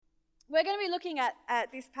we're going to be looking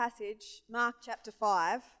at this passage, Mark chapter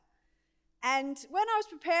 5. And when I was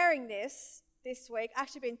preparing this week, I've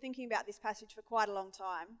actually been thinking about this passage for quite a long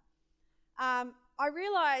time, I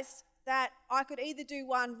realised that I could either do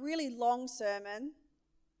one really long sermon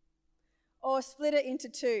or split it into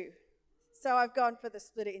two. So I've gone for the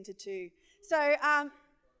split it into two. So,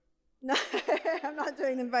 no, I'm not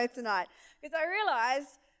doing them both tonight, because I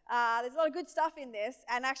realised there's a lot of good stuff in this,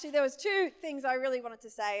 and actually there was two things I really wanted to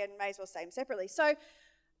say and may as well say them separately. So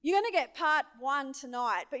you're going to get part 1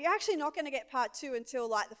 tonight, but you're actually not going to get part 2 until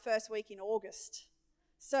like the first week in August.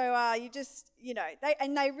 So you just,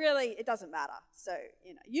 it doesn't matter. So,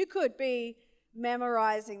 you could be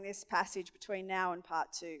memorising this passage between now and part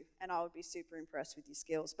 2, and I would be super impressed with your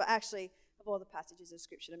skills. But actually, of all the passages of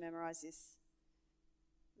Scripture, to memorise this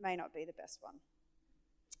may not be the best one.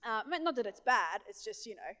 Not that it's bad, it's just,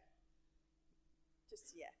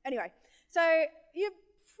 Anyway, so you're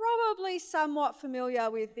probably somewhat familiar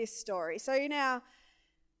with this story. So now,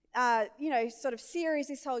 sort of series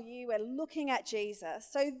this whole year, we're looking at Jesus.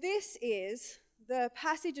 So this is the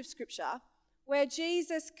passage of Scripture where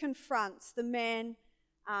Jesus confronts the man,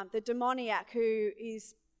 the demoniac, who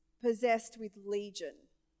is possessed with legion.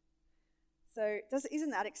 So isn't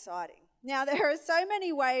that exciting? Now, there are so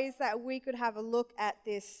many ways that we could have a look at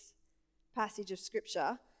this passage of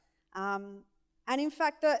Scripture. And in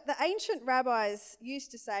fact, the ancient rabbis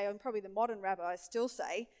used to say, and probably the modern rabbis still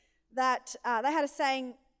say, that they had a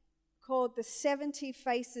saying called the 70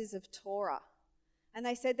 faces of Torah. And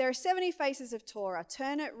they said, there are 70 faces of Torah.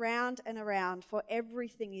 Turn it round and around, for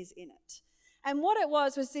everything is in it. And what it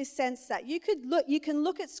was this sense that you can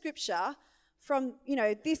look at Scripture from,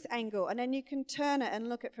 this angle, and then you can turn it and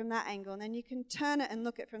look at it from that angle, and then you can turn it and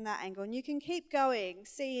look at it from that angle, and you can keep going,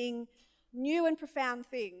 seeing new and profound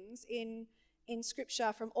things in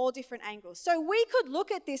Scripture from all different angles. So we could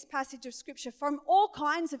look at this passage of Scripture from all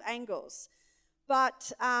kinds of angles,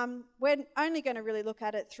 but we're only going to really look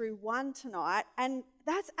at it through one tonight, and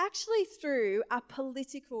that's actually through a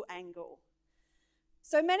political angle.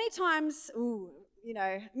 So many times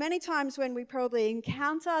when we probably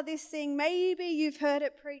encounter this thing, maybe you've heard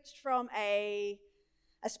it preached from a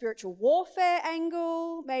spiritual warfare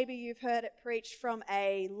angle, maybe you've heard it preached from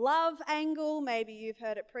a love angle, maybe you've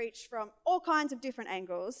heard it preached from all kinds of different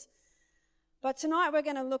angles. But tonight we're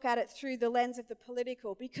going to look at it through the lens of the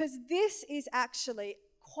political, because this is actually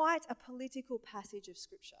quite a political passage of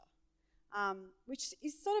Scripture, which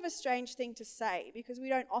is sort of a strange thing to say, because we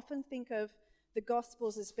don't often think of the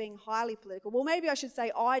Gospels as being highly political. Well, maybe I should say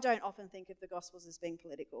I don't often think of the Gospels as being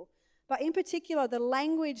political. But in particular, the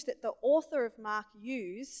language that the author of Mark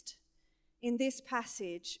used in this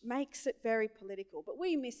passage makes it very political. But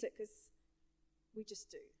we miss it because we just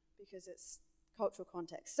do, because it's cultural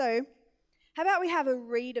context. So how about we have a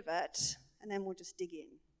read of it, and then we'll just dig in.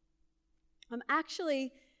 I'm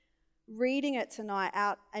actually reading it tonight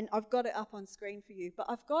out, and I've got it up on screen for you, but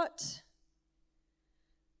I've got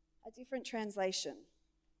a different translation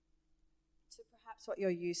to perhaps what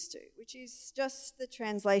you're used to, which is just the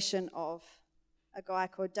translation of a guy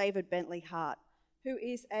called David Bentley Hart, who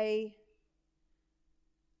is a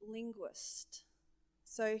linguist.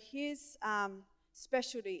 So his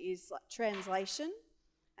specialty is like translation,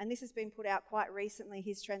 and this has been put out quite recently,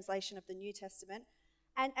 his translation of the New Testament.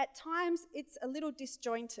 And at times it's a little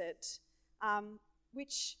disjointed,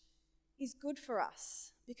 which is good for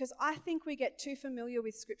us, because I think we get too familiar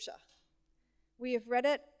with Scripture. We have read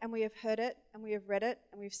it, and we have heard it, and we have read it,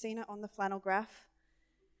 and we've seen it on the flannel graph,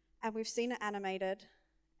 and we've seen it animated,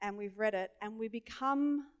 and we've read it, and we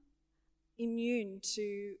become immune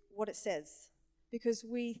to what it says, because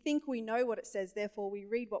we think we know what it says, therefore we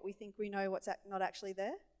read what we think we know, what's not actually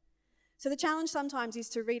there. So the challenge sometimes is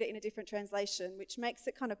to read it in a different translation, which makes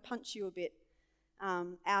it kind of punch you a bit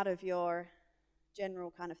out of your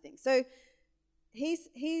general kind of thing. So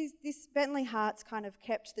this Bentley Hart's kind of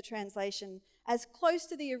kept the translation as close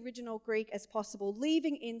to the original Greek as possible,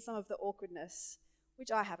 leaving in some of the awkwardness,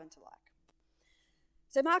 which I happen to like.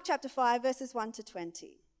 So Mark chapter 5, verses 1 to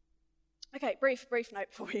 20. Okay, brief note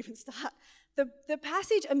before we even start. The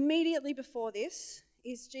passage immediately before this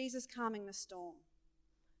is Jesus calming the storm.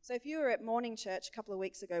 So if you were at morning church a couple of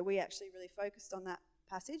weeks ago, we actually really focused on that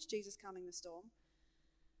passage, Jesus calming the storm.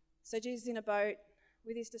 So Jesus is in a boat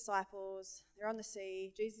with his disciples, they're on the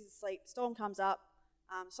sea, Jesus is asleep, storm comes up,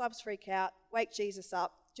 disciples freak out, wake Jesus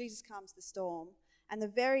up, Jesus calms the storm. And the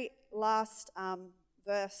very last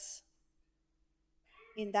verse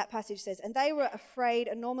in that passage says, and they were afraid,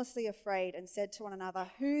 enormously afraid, and said to one another,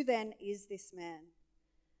 who then is this man,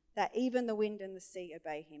 that even the wind and the sea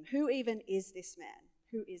obey him? Who even is this man?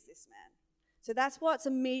 Who is this man? So that's what's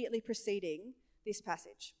immediately preceding this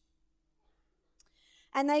passage.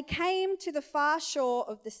 And they came to the far shore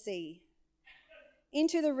of the sea,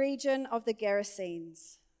 into the region of the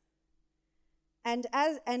Gerasenes. And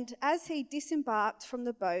as he disembarked from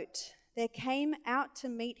the boat, there came out to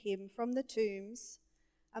meet him from the tombs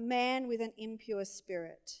a man with an impure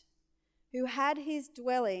spirit, who had his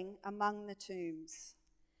dwelling among the tombs,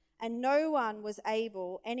 and no one was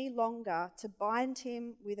able any longer to bind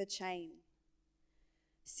him with a chain,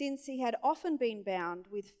 since he had often been bound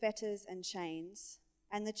with fetters and chains,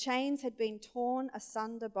 and the chains had been torn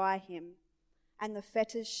asunder by him, and the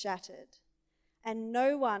fetters shattered, and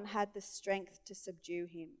no one had the strength to subdue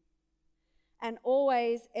him. And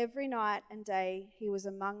always, every night and day, he was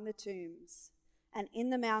among the tombs, and in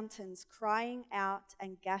the mountains, crying out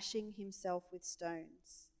and gashing himself with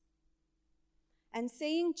stones. And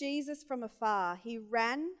seeing Jesus from afar, he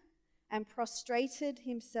ran and prostrated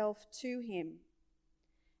himself to him.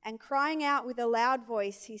 And crying out with a loud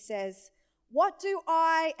voice, he says, "What do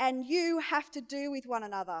I and you have to do with one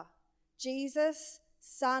another? Jesus,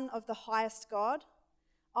 Son of the highest God,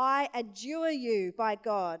 I adjure you by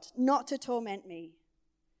God not to torment me."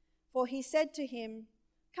 For he said to him,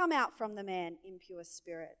 "Come out from the man, impure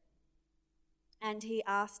spirit." And he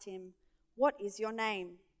asked him, "What is your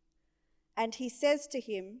name?" And he says to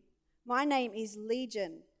him, "My name is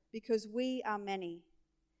Legion, because we are many."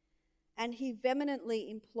 And he vehemently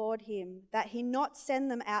implored him that he not send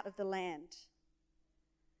them out of the land.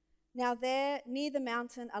 Now there, near the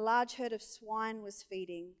mountain, a large herd of swine was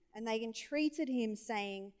feeding, and they entreated him,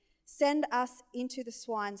 saying, "Send us into the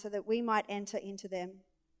swine so that we might enter into them."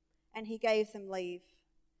 And he gave them leave.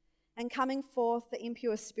 And coming forth, the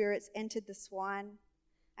impure spirits entered the swine,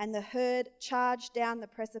 and the herd charged down the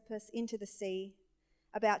precipice into the sea,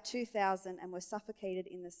 about 2,000, and were suffocated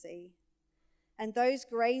in the sea. And those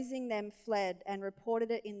grazing them fled and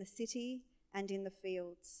reported it in the city and in the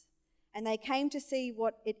fields. And they came to see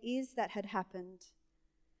what it is that had happened.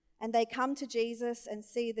 And they come to Jesus and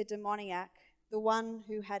see the demoniac, the one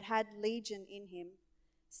who had had legion in him,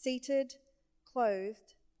 seated,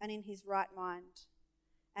 clothed, and in his right mind.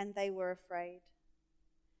 And they were afraid.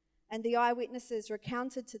 And the eyewitnesses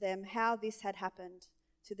recounted to them how this had happened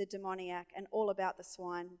to the demoniac and all about the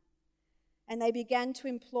swine. And they began to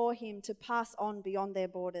implore him to pass on beyond their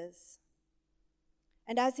borders.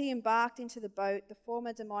 And as he embarked into the boat, the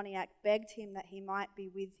former demoniac begged him that he might be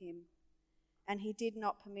with him. And he did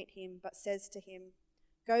not permit him, but says to him,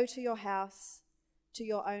 "Go to your house, to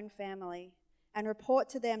your own family, and report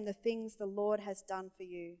to them the things the Lord has done for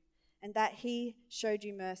you, and that he showed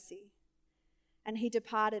you mercy." And he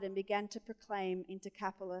departed and began to proclaim in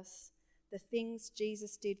Decapolis the things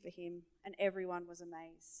Jesus did for him, and everyone was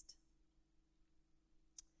amazed.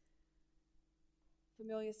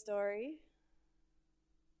 Familiar story.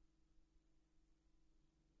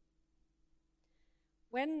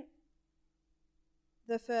 When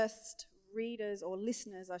the first readers, or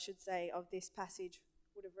listeners, I should say, of this passage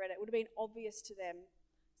would have read it, would have been obvious to them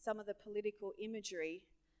some of the political imagery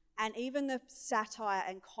and even the satire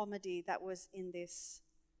and comedy that was in this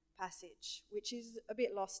passage, which is a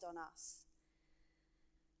bit lost on us.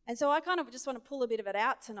 And so I kind of just want to pull a bit of it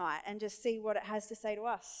out tonight and just see what it has to say to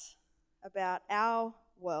us about our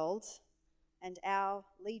world and our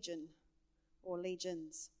legion or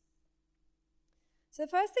legions. So the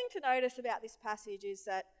first thing to notice about this passage is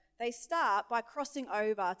that they start by crossing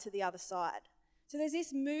over to the other side. So there's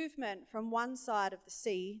this movement from one side of the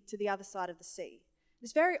sea to the other side of the sea.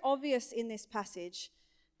 It's very obvious in this passage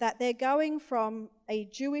that they're going from a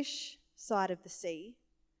Jewish side of the sea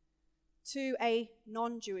to a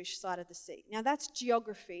non-Jewish side of the sea. Now that's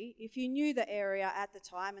geography. If you knew the area at the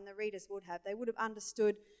time, and the readers would have, they would have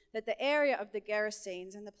understood that the area of the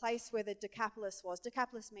Gerasenes and the place where the Decapolis was,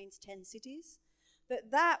 Decapolis means 10 cities,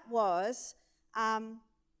 that was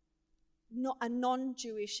not a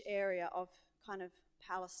non-Jewish area of kind of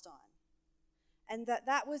Palestine. And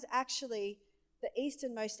that was actually the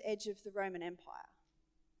easternmost edge of the Roman Empire.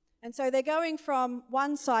 And so they're going from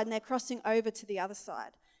one side and they're crossing over to the other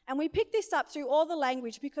side. And we pick this up through all the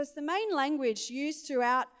language because the main language used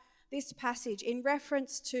throughout this passage in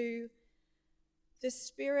reference to the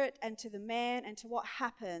spirit and to the man and to what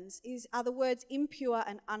happens are the words impure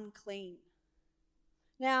and unclean.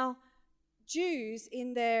 Now, Jews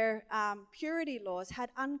in their purity laws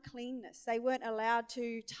had uncleanness. They weren't allowed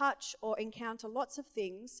to touch or encounter lots of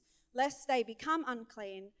things lest they become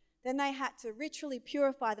unclean. Then they had to ritually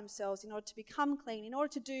purify themselves in order to become clean, in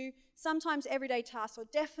order to do sometimes everyday tasks or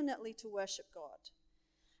definitely to worship God.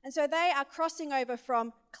 And so they are crossing over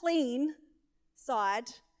from clean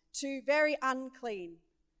side to very unclean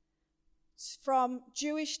from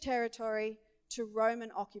Jewish territory to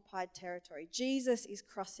Roman-occupied territory. Jesus is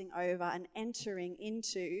crossing over and entering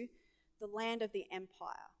into the land of the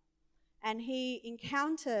empire. And he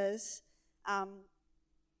encounters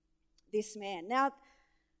this man. Now,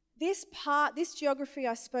 this geography,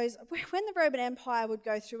 I suppose, when the Roman Empire would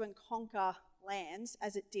go through and conquer lands,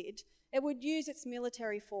 as it did, it would use its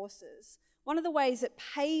military forces. One of the ways it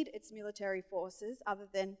paid its military forces, other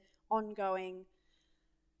than ongoing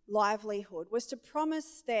livelihood, was to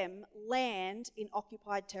promise them land in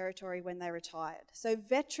occupied territory when they retired. So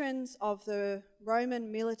veterans of the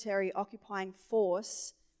Roman military occupying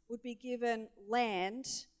force would be given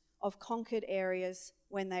land of conquered areas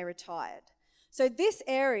when they retired. So this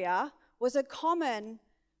area was a common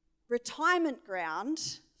retirement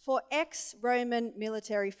ground for ex-Roman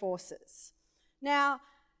military forces. Now,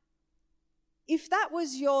 if that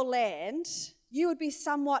was your land, you would be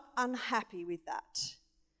somewhat unhappy with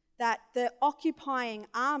that the occupying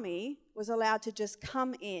army was allowed to just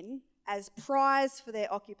come in as prize for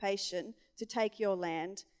their occupation to take your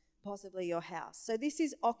land, possibly your house. So this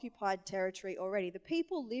is occupied territory already. The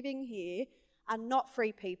people living here are not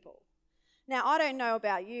free people. Now, I don't know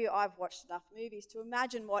about you, I've watched enough movies to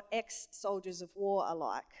imagine what ex-soldiers of war are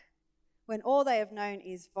like, when all they have known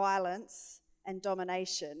is violence and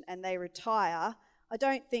domination, and they retire. I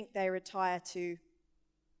don't think they retire to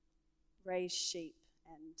raise sheep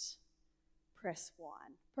and press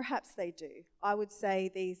wine. Perhaps they do. I would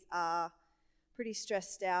say these are pretty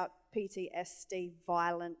stressed out, PTSD,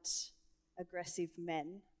 violent, aggressive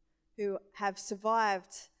men who have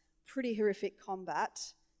survived pretty horrific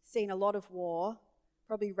combat, seen a lot of war,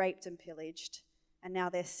 probably raped and pillaged, and now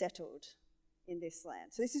they're settled in this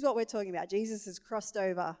land. So this is what we're talking about. Jesus has crossed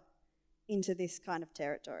over into this kind of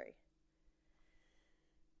territory.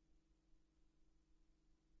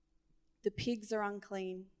 The pigs are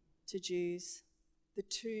unclean to Jews. The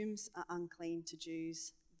tombs are unclean to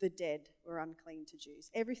Jews. The dead were unclean to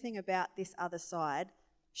Jews. Everything about this other side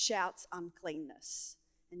shouts uncleanness.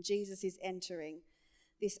 And Jesus is entering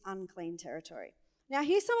this unclean territory. Now,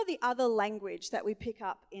 here's some of the other language that we pick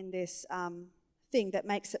up in this thing that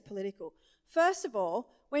makes it political. First of all,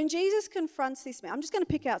 when Jesus confronts this man, I'm just going to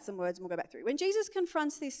pick out some words and we'll go back through. When Jesus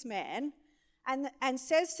confronts this man and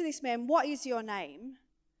says to this man, "What is your name?"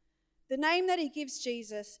 the name that he gives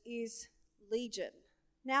Jesus is Legion.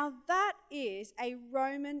 Now, that is a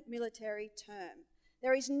Roman military term.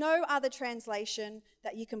 There is no other translation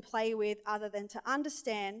that you can play with other than to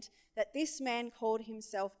understand that this man called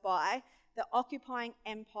himself by the occupying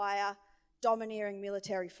empire domineering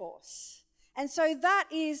military force. And so that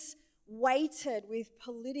is weighted with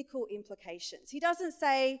political implications. He doesn't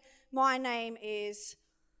say, "My name is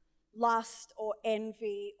lust or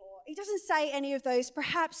envy," or he doesn't say any of those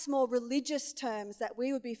perhaps more religious terms that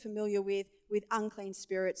we would be familiar with unclean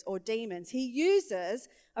spirits or demons. He uses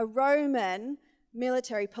a Roman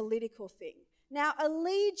military political thing. Now, a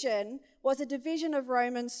legion was a division of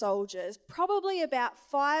Roman soldiers, probably about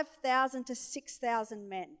 5,000 to 6,000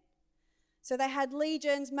 men. So they had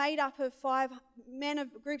legions made up of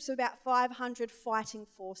groups of about 500 fighting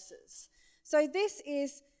forces. So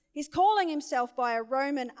he's calling himself by a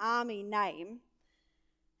Roman army name.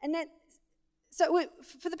 And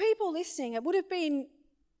for the people listening, they would have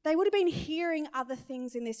been hearing other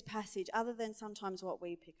things in this passage other than sometimes what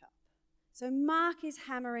we pick up. So Mark is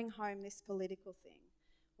hammering home this political thing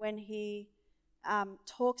when he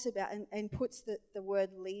talks about and puts the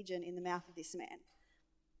word legion in the mouth of this man.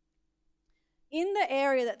 In the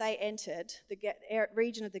area that they entered, the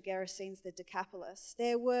region of the Gerasenes, the Decapolis,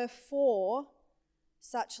 there were 4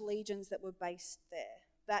 such legions that were based there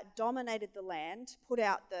that dominated the land, put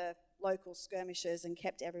out the local skirmishers and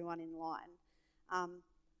kept everyone in line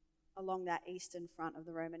along that eastern front of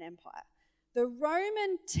the Roman Empire. The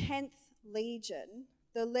Roman 10th Legion,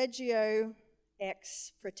 the Legio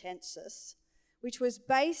X Fretensis, which was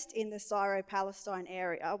based in the Syro-Palestine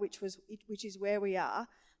area, which is where we are,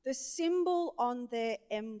 the symbol on their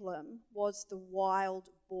emblem was the wild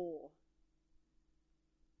boar.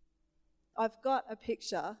 I've got a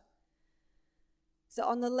picture. So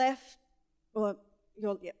on the left, we'll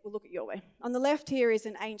look at your way. On the left here is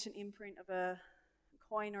an ancient imprint of a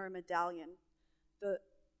coin or a medallion. The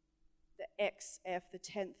XF, the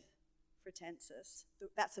 10th Fretensis,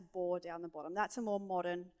 that's a boar down the bottom. That's a more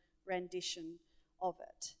modern rendition of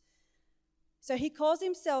it. So he calls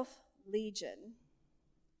himself Legion.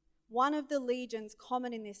 One of the legions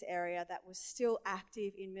common in this area that was still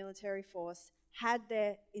active in military force had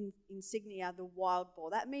their insignia, the wild boar.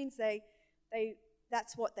 That means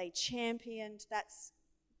that's what they championed. That's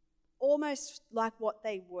almost like what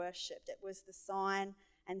they worshipped. It was the sign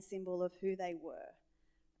and symbol of who they were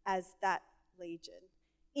as that legion.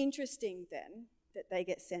 Interesting then that they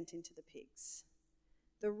get sent into the pigs.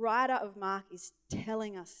 The writer of Mark is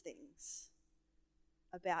telling us things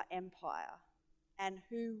about empire and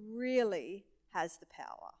who really has the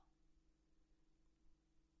power.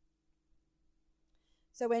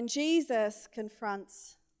 So when Jesus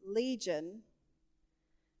confronts Legion,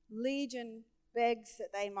 Legion begs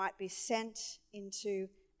that they might be sent into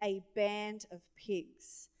a band of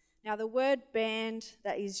pigs. Now, the word band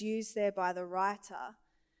that is used there by the writer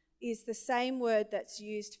is the same word that's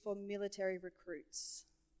used for military recruits.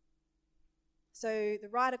 So the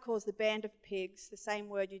writer calls the band of pigs the same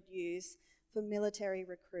word you'd use for military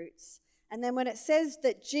recruits. And then when it says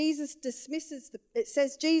that Jesus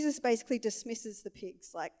basically dismisses the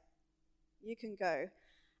pigs, like, you can go.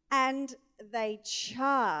 And they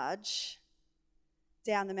charge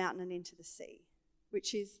down the mountain and into the sea,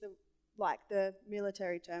 which is the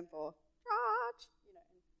military term for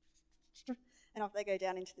charge, and off they go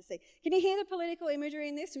down into the sea. Can you hear the political imagery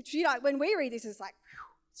in this? Which, when we read this, it's like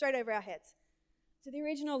straight over our heads. To the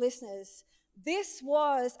original listeners, this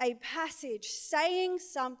was a passage saying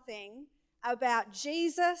something about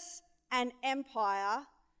Jesus and empire,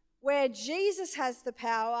 where Jesus has the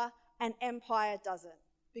power and empire doesn't.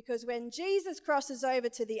 Because when Jesus crosses over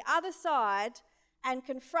to the other side and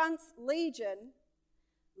confronts Legion,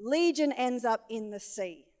 Legion ends up in the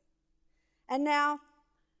sea. And now,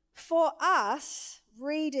 for us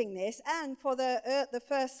reading this, and for the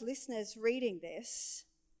first listeners reading this,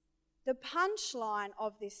 the punchline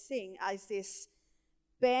of this thing is this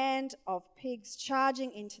band of pigs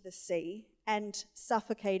charging into the sea and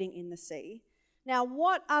suffocating in the sea. Now,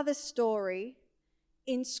 what other story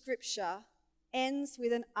in Scripture ends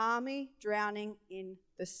with an army drowning in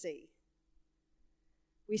the sea?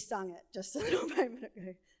 We sung it just a little moment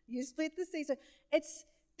ago. You split the sea. So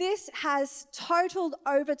this has total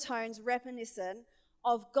overtones reminiscent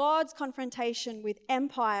of God's confrontation with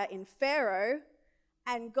empire in Pharaoh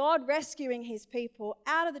and God rescuing his people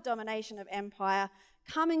out of the domination of empire,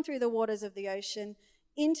 coming through the waters of the ocean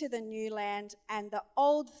into the new land, and the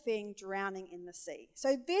old thing drowning in the sea.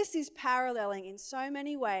 So this is paralleling in so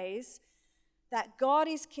many ways that God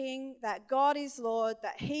is king, that God is Lord,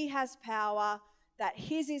 that he has power, that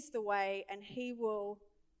his is the way, and he will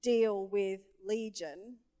deal with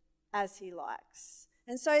Legion as he likes.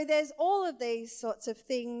 And so there's all of these sorts of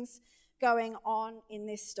things going on in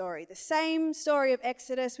this story. The same story of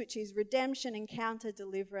Exodus, which is redemption, encounter,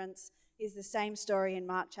 deliverance, is the same story in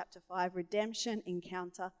Mark chapter 5, redemption,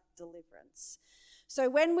 encounter, deliverance. So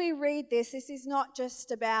when we read this is not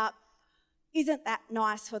just about, isn't that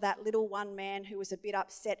nice for that little one man who was a bit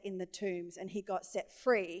upset in the tombs and he got set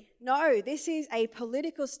free? No, this is a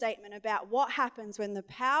political statement about what happens when the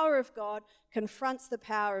power of God confronts the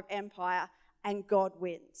power of empire and God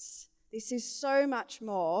wins. This is so much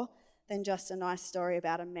more than just a nice story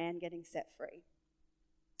about a man getting set free.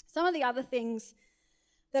 Some of the other things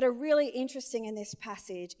that are really interesting in this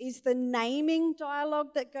passage is the naming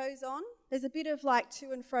dialogue that goes on. There's a bit of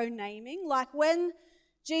to and fro naming. Like when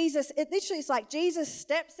Jesus, it literally is like Jesus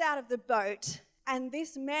steps out of the boat and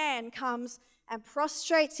this man comes and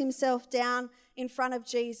prostrates himself down in front of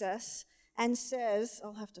Jesus and says,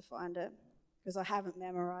 I'll have to find it because I haven't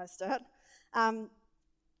memorized it. And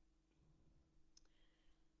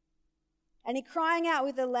he crying out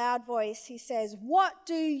with a loud voice, he says, What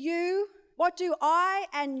do I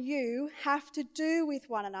and you have to do with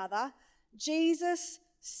one another, Jesus,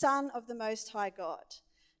 Son of the Most High God?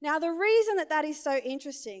 Now, the reason that is so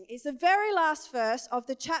interesting is the very last verse of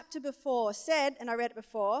the chapter before said, and I read it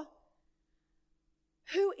before,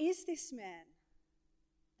 who is this man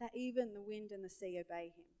that even the wind and the sea obey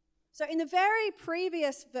him? So in the very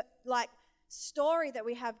previous story that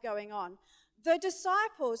we have going on, the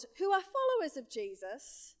disciples who are followers of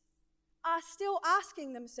Jesus are still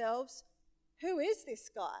asking themselves, who is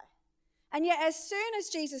this guy? And yet as soon as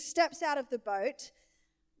Jesus steps out of the boat,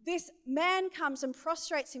 this man comes and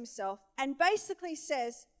prostrates himself and basically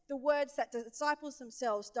says the words that the disciples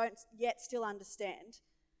themselves don't yet still understand.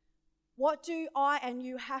 What do I and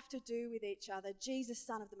you have to do with each other, Jesus,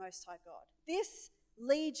 Son of the Most High God? This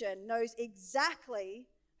legion knows exactly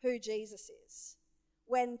who Jesus is.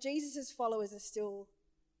 When Jesus' followers are still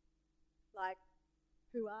like,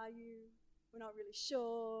 who are you? We're not really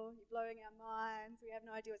sure. You're blowing our minds. We have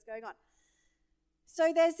no idea what's going on.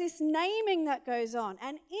 So there's this naming that goes on.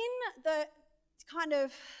 And in the kind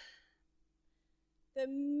of the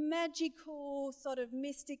magical, sort of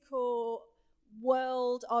mystical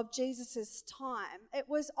world of Jesus' time, it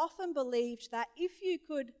was often believed that if you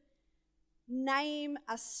could name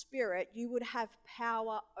a spirit, you would have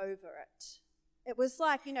power over it. It was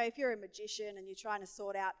like, if you're a magician and you're trying to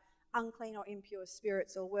sort out unclean or impure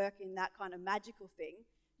spirits or work in that kind of magical thing,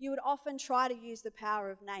 you would often try to use the power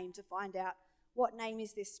of name to find out what name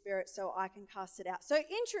is this spirit so I can cast it out. So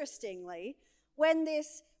interestingly, when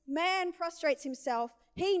this man prostrates himself,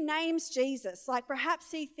 he names Jesus. Like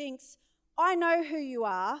perhaps he thinks, I know who you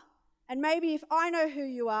are, and maybe if I know who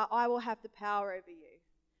you are, I will have the power over you.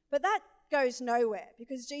 But that goes nowhere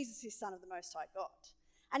because Jesus is Son of the Most High God.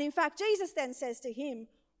 And in fact, Jesus then says to him,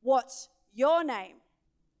 what's your name?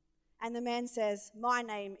 And the man says, my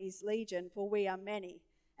name is Legion, for we are many.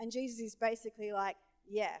 And Jesus is basically like,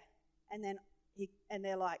 yeah. And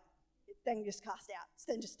they're like, then just cast out. It's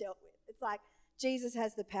then just dealt with. It's like Jesus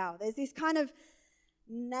has the power. There's this kind of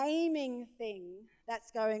naming thing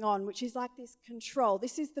that's going on, which is like this control.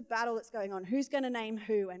 This is the battle that's going on. Who's going to name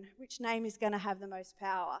who and which name is going to have the most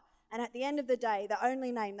power? And at the end of the day, the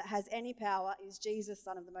only name that has any power is Jesus,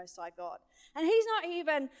 Son of the Most High God. And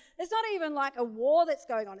there's not even like a war that's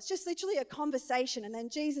going on. It's just literally a conversation. And then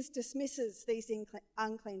Jesus dismisses these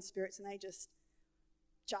unclean spirits and they just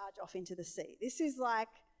charge off into the sea. This is like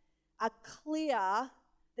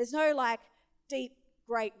there's no like deep,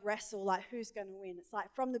 great wrestle, like who's going to win. It's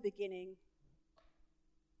like from the beginning,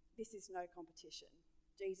 this is no competition.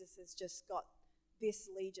 Jesus has just got this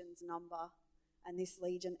legion's number, and this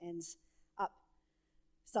legion ends up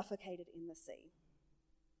suffocated in the sea.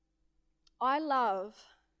 I love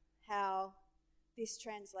how this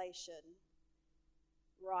translation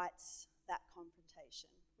writes that confrontation,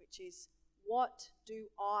 which is, what do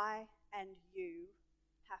I and you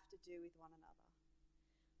have to do with one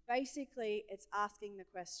another? Basically, it's asking the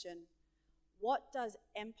question, what does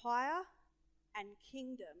empire and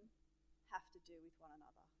kingdom have to do with one another?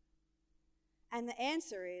 And the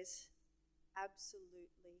answer is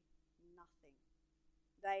absolutely nothing.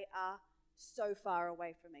 They are so far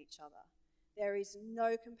away from each other. There is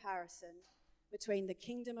no comparison between the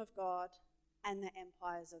kingdom of God and the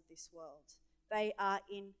empires of this world. They are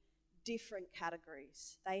in different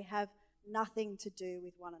categories. They have nothing to do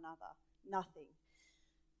with one another. Nothing.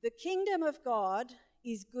 The kingdom of God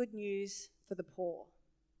is good news for the poor.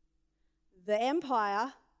 The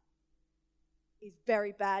empire is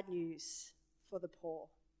very bad news for the poor.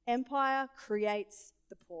 Empire creates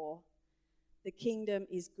the poor. The kingdom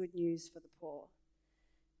is good news for the poor.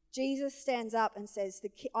 Jesus stands up and says,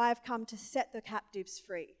 I have come to set the captives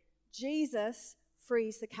free. Jesus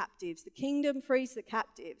frees the captives. The kingdom frees the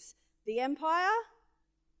captives. The empire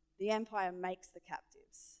makes the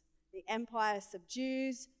captives. The empire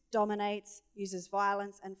subdues, dominates, uses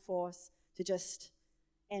violence and force to just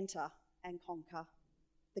enter and conquer.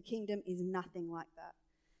 The kingdom is nothing like that.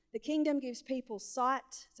 The kingdom gives people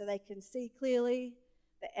sight so they can see clearly.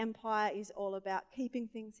 The empire is all about keeping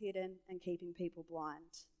things hidden and keeping people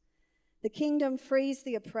blind. The kingdom frees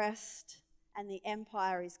the oppressed, and the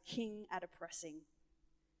empire is king at oppressing.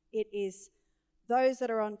 It is those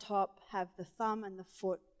that are on top have the thumb and the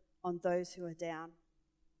foot on those who are down.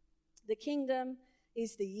 The kingdom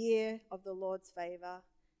is the year of the Lord's favour,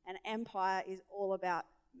 and empire is all about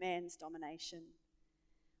man's domination.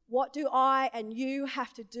 What do I and you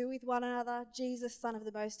have to do with one another? Jesus, Son of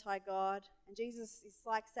the Most High God. And Jesus is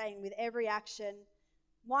like saying with every action,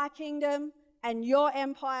 my kingdom and your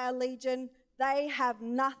empire, Legion, they have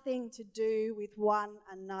nothing to do with one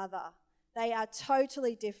another. They are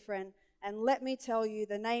totally different. And let me tell you,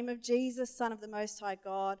 the name of Jesus, Son of the Most High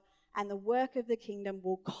God, and the work of the kingdom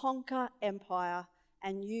will conquer empire,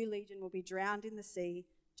 and you, Legion, will be drowned in the sea,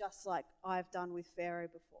 just like I've done with Pharaoh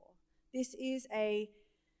before. This is a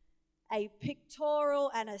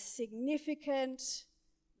pictorial and a significant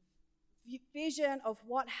vision of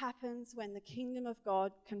what happens when the kingdom of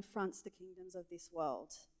God confronts the kingdoms of this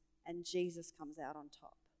world, and Jesus comes out on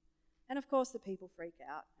top. And of course, the people freak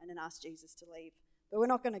out and then ask Jesus to leave. But we're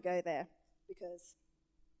not going to go there because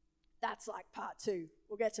that's like part 2.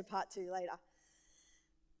 We'll get to part 2 later.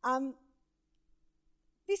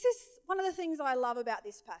 This is one of the things I love about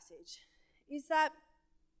this passage, is that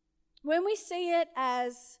when we see it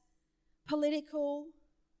as political,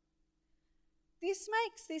 this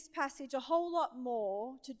makes this passage a whole lot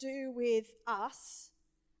more to do with us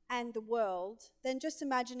and the world than just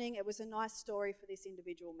imagining it was a nice story for this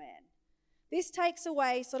individual man. This takes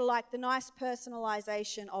away sort of like the nice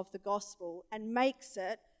personalization of the gospel and makes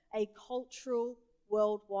it a cultural,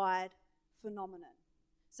 worldwide phenomenon.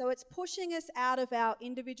 So it's pushing us out of our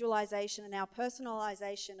individualization and our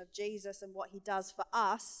personalization of Jesus and what he does for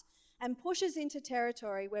us, and pushes into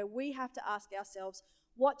territory where we have to ask ourselves,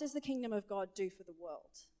 what does the kingdom of God do for the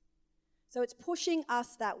world? So it's pushing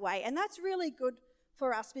us that way. And that's really good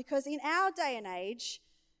for us because in our day and age,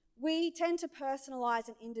 we tend to personalize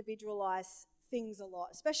and individualize things a lot,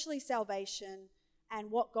 especially salvation and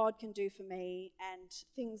what God can do for me and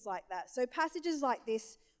things like that. So passages like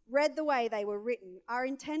this, read the way they were written, are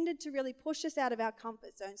intended to really push us out of our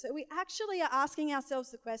comfort zone. So we actually are asking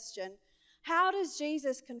ourselves the question, how does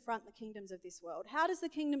Jesus confront the kingdoms of this world? How does the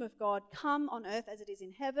kingdom of God come on earth as it is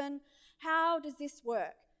in heaven? How does this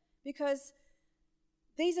work? Because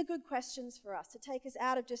these are good questions for us to take us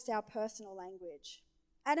out of just our personal language.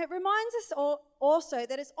 And it reminds us also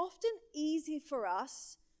that it's often easy for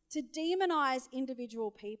us to demonize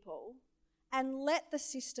individual people and let the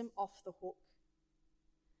system off the hook.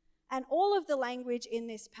 And all of the language in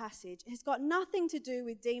this passage has got nothing to do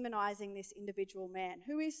with demonizing this individual man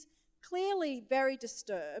who is clearly very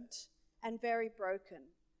disturbed and very broken.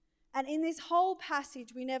 And in this whole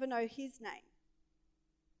passage, we never know his name,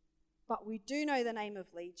 but we do know the name of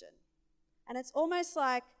Legion. And it's almost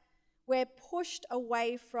like we're pushed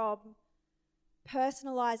away from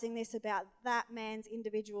personalizing this about that man's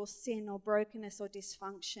individual sin or brokenness or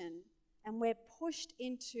dysfunction, and we're pushed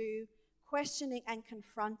into questioning and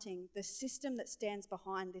confronting the system that stands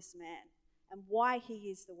behind this man and why he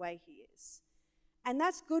is the way he is. And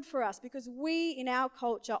that's good for us because we in our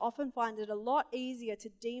culture often find it a lot easier to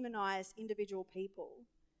demonize individual people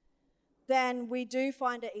than we do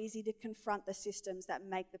find it easy to confront the systems that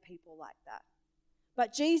make the people like that.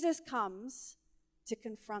 But Jesus comes to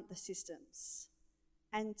confront the systems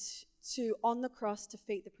and to, on the cross,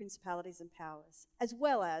 defeat the principalities and powers, as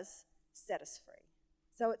well as set us free.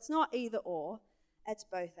 So it's not either or, it's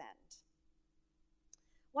both and.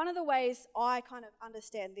 One of the ways I kind of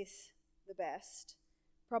understand this the best,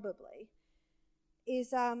 probably,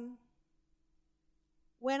 is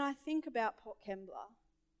when I think about Port Kembla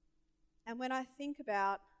and when I think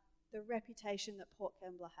about the reputation that Port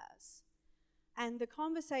Kembla has and the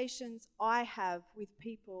conversations I have with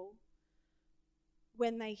people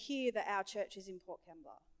when they hear that our church is in Port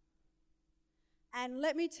Kembla. And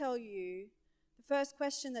let me tell you, the first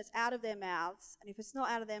question that's out of their mouths, and if it's not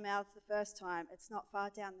out of their mouths the first time, it's not far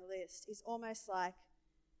down the list, is almost like,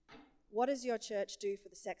 what does your church do for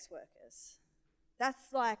the sex workers?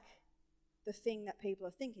 That's like the thing that people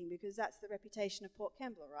are thinking because that's the reputation of Port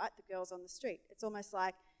Kembla, right? The girls on the street. It's almost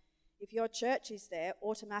like if your church is there,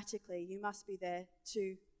 automatically you must be there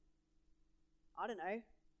to, I don't know,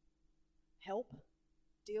 help,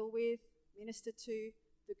 deal with, minister to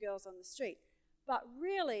the girls on the street. But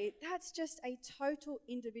really, that's just a total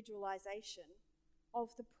individualization of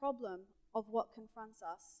the problem of what confronts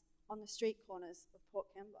us on the street corners of Port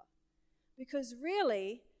Kembla. Because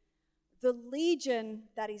really, the legion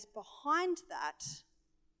that is behind that,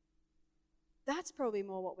 that's probably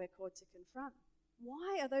more what we're called to confront.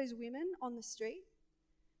 Why are those women on the street?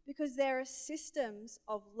 Because there are systems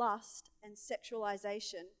of lust and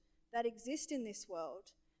sexualization that exist in this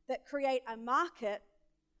world that create a market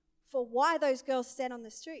for why those girls stand on the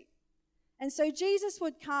street. And so Jesus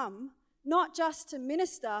would come not just to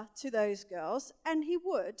minister to those girls, and he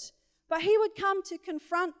would, but he would come to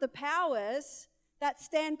confront the powers that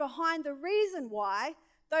stand behind the reason why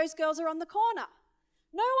those girls are on the corner.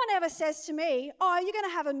 No one ever says to me, oh, you're going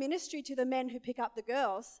to have a ministry to the men who pick up the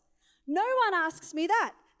girls. No one asks me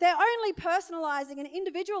that. They're only personalizing and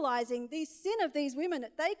individualizing the sin of these women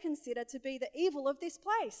that they consider to be the evil of this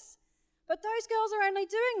place. But those girls are only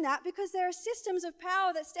doing that because there are systems of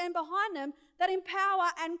power that stand behind them that empower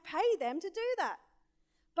and pay them to do that.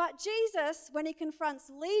 But Jesus, when he confronts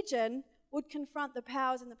Legion, would confront the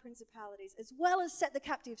powers and the principalities as well as set the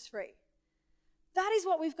captives free. That is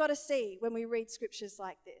what we've got to see when we read scriptures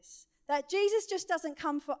like this. That Jesus just doesn't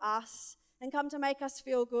come for us and come to make us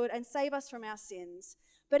feel good and save us from our sins,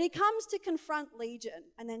 but he comes to confront Legion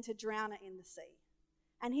and then to drown it in the sea.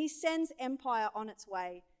 And he sends empire on its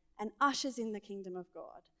way and ushers in the kingdom of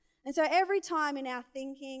God. And so every time in our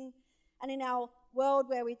thinking and in our world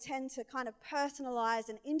where we tend to kind of personalize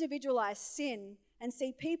and individualize sin and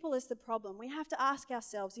see people as the problem, we have to ask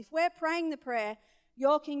ourselves, if we're praying the prayer,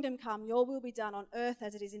 your kingdom come, your will be done on earth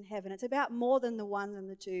as it is in heaven, it's about more than the ones and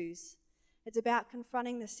the twos. It's about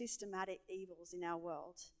confronting the systematic evils in our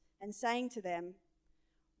world and saying to them,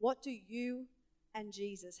 what do you and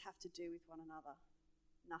Jesus have to do with one another?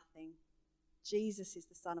 Nothing. Jesus is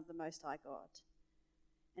the Son of the Most High God,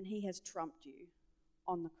 and he has trumped you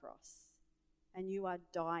on the cross, and you are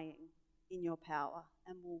dying in your power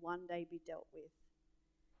and will one day be dealt with.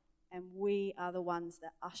 And we are the ones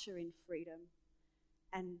that usher in freedom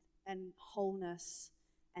and wholeness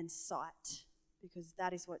and sight, because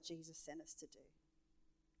that is what Jesus sent us to do.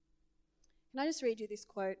 Can I just read you this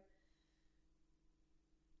quote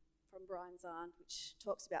from Brian Zahn, which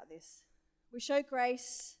talks about this. We show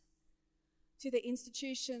grace to the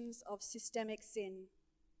institutions of systemic sin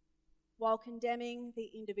while condemning the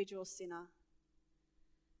individual sinner.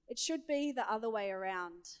 It should be the other way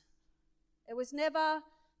around. It was never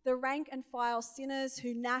the rank and file sinners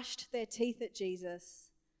who gnashed their teeth at Jesus,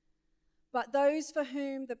 but those for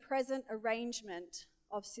whom the present arrangement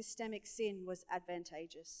of systemic sin was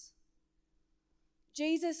advantageous.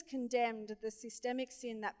 Jesus condemned the systemic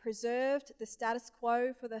sin that preserved the status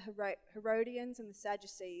quo for the Herodians and the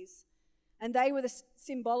Sadducees, and they were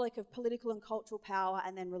symbolic of political and cultural power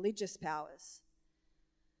and then religious powers.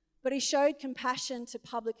 But he showed compassion to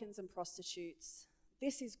publicans and prostitutes.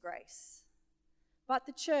 This is grace. But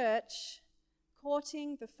the church,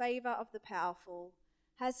 courting the favour of the powerful,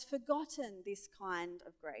 has forgotten this kind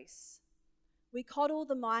of grace. We coddle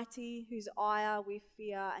the mighty, whose ire we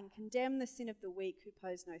fear, and condemn the sin of the weak, who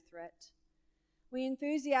pose no threat. We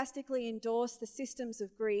enthusiastically endorse the systems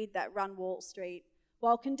of greed that run Wall Street,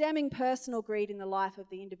 while condemning personal greed in the life of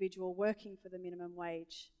the individual working for the minimum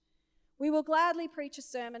wage. We will gladly preach a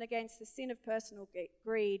sermon against the sin of personal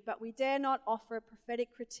greed, but we dare not offer a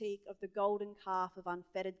prophetic critique of the golden calf of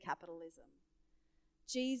unfettered capitalism.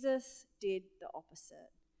 Jesus did the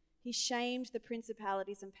opposite. He shamed the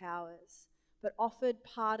principalities and powers, but offered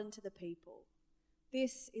pardon to the people.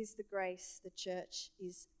 This is the grace the church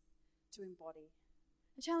is to embody.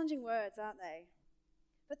 They're challenging words, aren't they?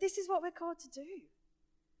 But this is what we're called to do.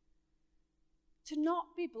 To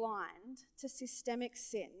not be blind to systemic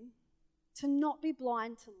sin, to not be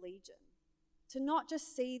blind to legion, to not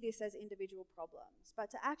just see this as individual problems,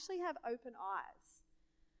 but to actually have open eyes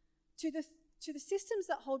to the systems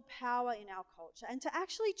that hold power in our culture, and to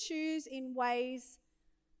actually choose in ways,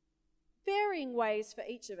 varying ways for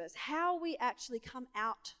each of us, how we actually come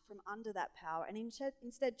out from under that power and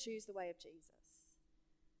instead choose the way of Jesus.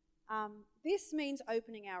 This means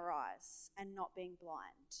opening our eyes and not being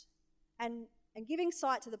blind. And giving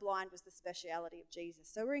sight to the blind was the speciality of Jesus.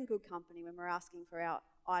 So we're in good company when we're asking for our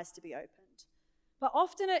eyes to be opened. But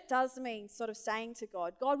often it does mean sort of saying to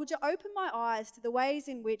God, God, would you open my eyes to the ways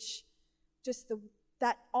in which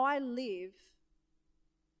that I live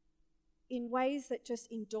in ways that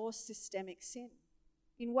just endorse systemic sin,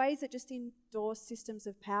 in ways that just endorse systems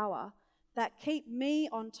of power that keep me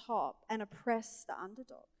on top and oppress the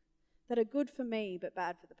underdog, that are good for me but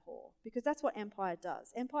bad for the poor, because that's what empire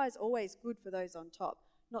does. Empire is always good for those on top,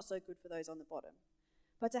 not so good for those on the bottom.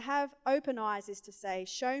 But to have open eyes is to say,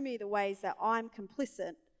 show me the ways that I'm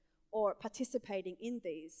complicit or participating in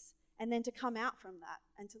these, and then to come out from that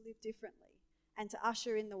and to live differently and to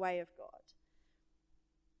usher in the way of God.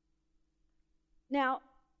 Now,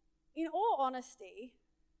 in all honesty,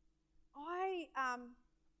 let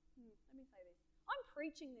me say this. I'm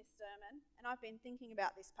preaching this sermon, and I've been thinking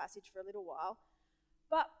about this passage for a little while,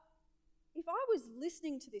 but if I was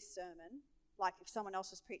listening to this sermon, like if someone else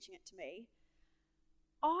was preaching it to me,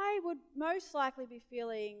 I would most likely be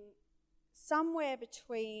feeling somewhere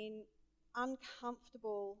between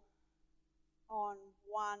uncomfortable on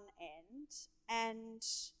one end and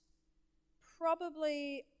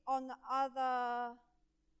probably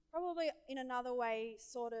in another way,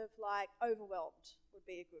 sort of like overwhelmed would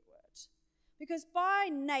be a good word. Because by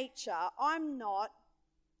nature, I'm not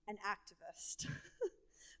an activist.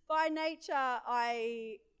 By nature,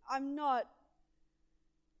 I'm not.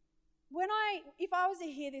 If I was to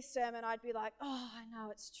hear this sermon, I'd be like, oh, I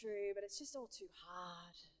know it's true, but it's just all too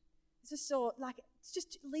hard.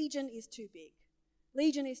 Legion is too big.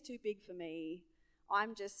 Legion is too big for me.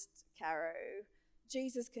 I'm just Caro.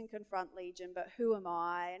 Jesus can confront Legion, but who am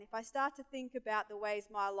I? And if I start to think about the ways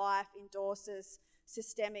my life endorses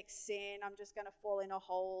systemic sin, I'm just going to fall in a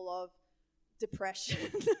hole of depression.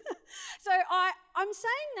 So I'm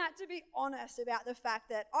saying that to be honest about the fact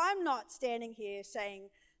that I'm not standing here saying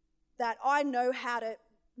that I know how to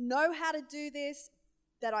do this,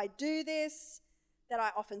 that I do this, that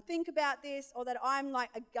I often think about this, or that I'm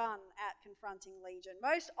like a gun at confronting Legion.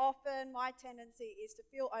 Most often my tendency is to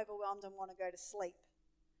feel overwhelmed and want to go to sleep.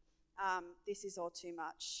 This is all too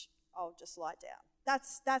much. I'll just lie down.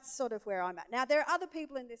 That's sort of where I'm at. Now, there are other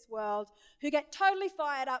people in this world who get totally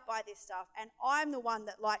fired up by this stuff, and I'm the one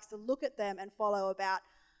that likes to look at them and follow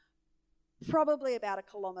probably about a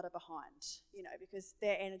kilometre behind, because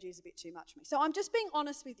their energy is a bit too much for me. So I'm just being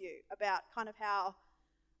honest with you about kind of how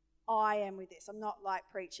I am with this. I'm not like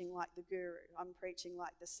preaching like the guru. I'm preaching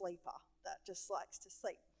like the sleeper that just likes to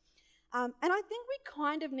sleep. And I think we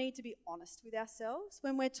kind of need to be honest with ourselves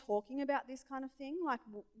when we're talking about this kind of thing, like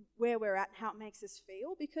where we're at and how it makes us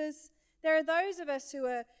feel, because there are those of us who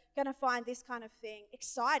are going to find this kind of thing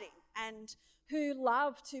exciting and who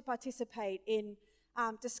love to participate in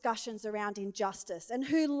discussions around injustice, and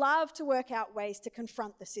who love to work out ways to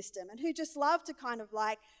confront the system, and who just love to kind of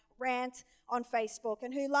like rant on Facebook,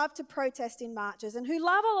 and who love to protest in marches, and who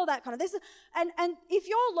love all of that kind of this. And if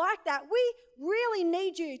you're like that, we really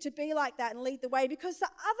need you to be like that and lead the way, because the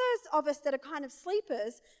others of us that are kind of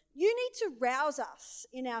sleepers, you need to rouse us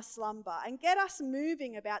in our slumber and get us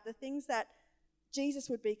moving about the things that Jesus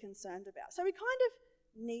would be concerned about. So we kind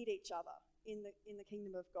of need each other in the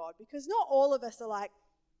kingdom of God, because not all of us are like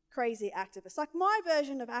crazy activists. Like my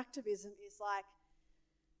version of activism is like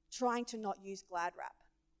trying to not use Glad wrap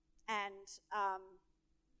and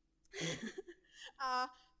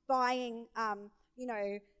buying,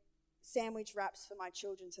 sandwich wraps for my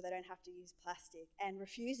children so they don't have to use plastic, and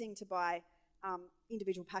refusing to buy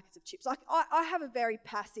individual packets of chips. Like I have a very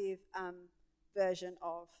passive version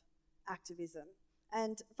of activism.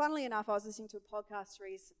 And funnily enough, I was listening to a podcast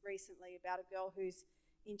recently about a girl who's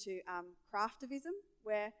into craftivism,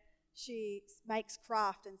 where she makes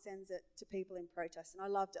craft and sends it to people in protest. And I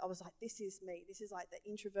loved it. I was like, this is me. This is like the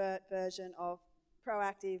introvert version of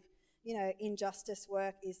proactive, injustice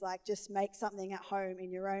work, is like just make something at home,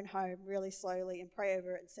 in your own home, really slowly, and pray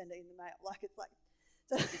over it and send it in the mail. Like it's like,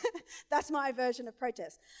 so that's my version of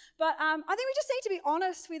protest. But I think we just need to be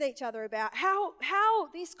honest with each other about how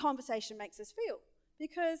this conversation makes us feel.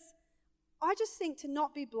 Because I just think to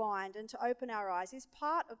not be blind and to open our eyes is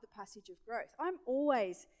part of the passage of growth. I'm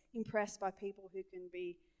always impressed by people who can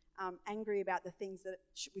be angry about the things that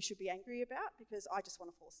we should be angry about, because I just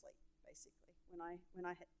want to fall asleep, basically, when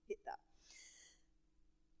I hit that.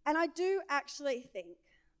 And I do actually think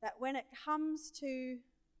that when it comes to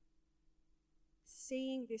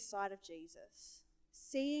seeing this side of Jesus,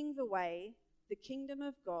 seeing the way the kingdom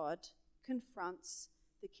of God confronts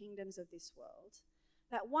the kingdoms of this world,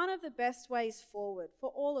 that one of the best ways forward for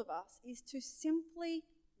all of us is to simply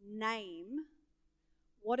name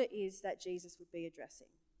what it is that Jesus would be addressing.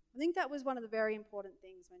 I think that was one of the very important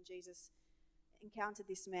things when Jesus encountered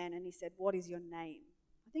this man and he said, "What is your name?"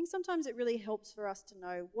 I think sometimes it really helps for us to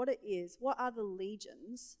know what it is, what are the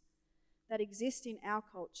legions that exist in our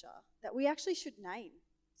culture that we actually should name.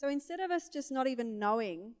 So instead of us just not even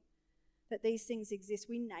knowing that these things exist,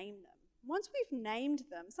 we name them. Once we've named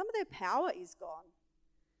them, some of their power is gone.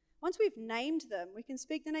 Once we've named them, we can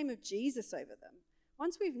speak the name of Jesus over them.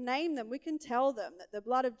 Once we've named them, we can tell them that the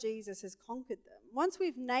blood of Jesus has conquered them. Once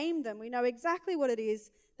we've named them, we know exactly what it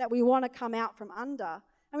is that we want to come out from under.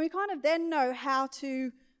 And we kind of then know how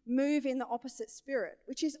to move in the opposite spirit,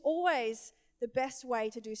 which is always the best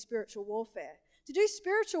way to do spiritual warfare. To do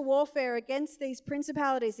spiritual warfare against these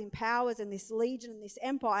principalities and powers and this legion and this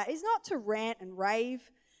empire is not to rant and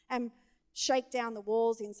rave and shake down the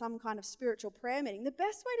walls in some kind of spiritual prayer meeting. The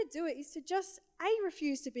best way to do it is to just, A,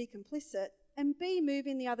 refuse to be complicit, and B, move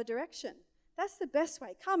in the other direction. That's the best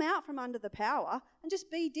way. Come out from under the power and just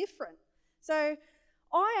be different. So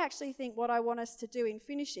I actually think what I want us to do in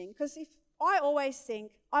finishing, because if I always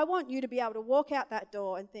think, I want you to be able to walk out that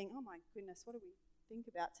door and think, oh my goodness, what do we think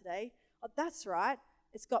about today? Oh, that's right.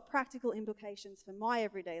 It's got practical implications for my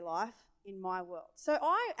everyday life in my world. So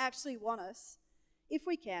I actually want us, if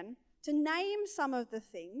we can, to name some of the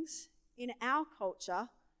things in our culture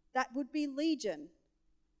that would be legion.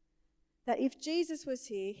 That if Jesus was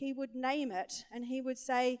here, he would name it and he would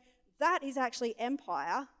say, that is actually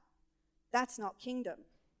empire, that's not kingdom.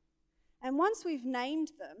 And once we've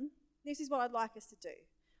named them, this is what I'd like us to do.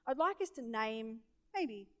 I'd like us to name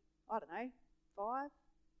maybe, 5. If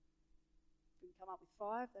we can come up with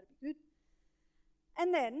 5, that'd be good.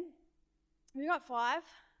 And then, we've got 5.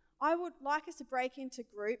 I would like us to break into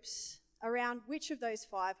groups around which of those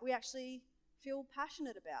 5 we actually feel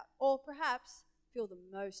passionate about, or perhaps feel the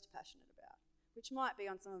most passionate about, which might be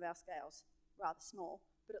on some of our scales rather small,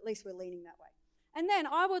 but at least we're leaning that way. And then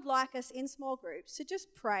I would like us in small groups to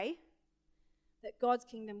just pray that God's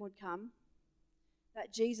kingdom would come,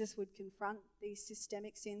 that Jesus would confront these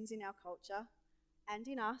systemic sins in our culture and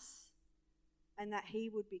in us, and that he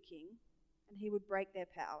would be king and he would break their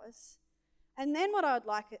powers. And then what I would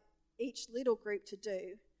like each little group to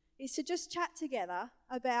do is to just chat together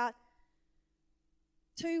about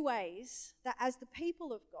 2 ways that as the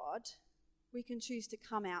people of God, we can choose to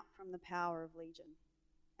come out from the power of legion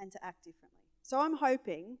and to act differently. So I'm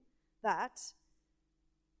hoping that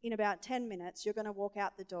in about 10 minutes, you're going to walk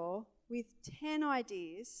out the door with 10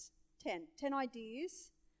 ideas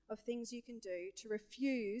of things you can do to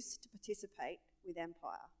refuse to participate with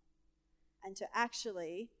empire and to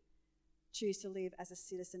actually choose to live as a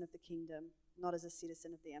citizen of the kingdom, not as a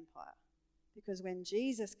citizen of the empire. Because when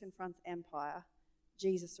Jesus confronts empire,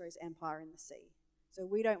 Jesus throws empire in the sea. So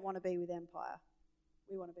we don't want to be with empire.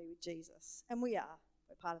 We want to be with Jesus. And we are.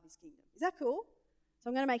 We're part of his kingdom. Is that cool? So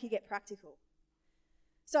I'm going to make you get practical.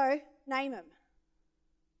 So, name them.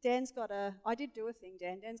 I did do a thing,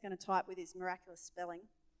 Dan. Dan's going to type with his miraculous spelling.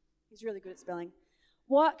 He's really good at spelling.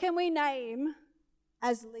 What can we name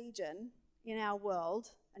as legion in our world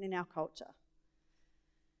and in our culture?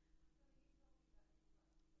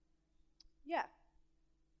 Yeah.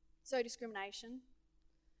 So discrimination,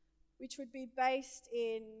 which would be based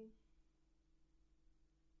in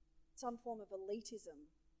some form of elitism,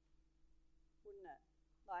 wouldn't it?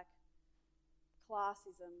 Like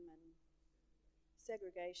classism and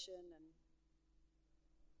segregation and...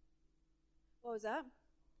 What was that?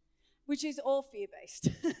 Which is all fear-based,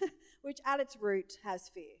 which at its root has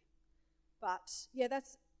fear. But, yeah,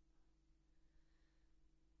 that's...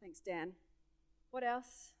 Thanks, Dan. What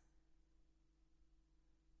else?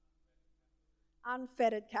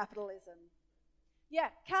 Unfettered capitalism. Yeah,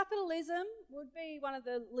 capitalism would be one of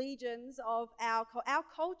the legions of our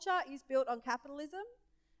culture is built on capitalism.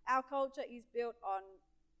 Our culture is built on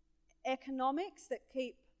economics that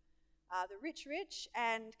keep the rich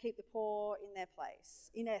and keep the poor in their place,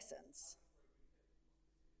 in essence.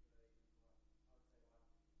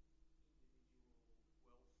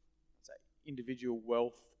 Individual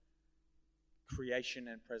wealth creation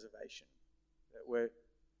and preservation.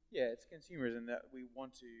 It's consumerism, that we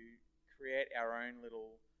want to create our own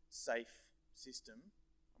little safe system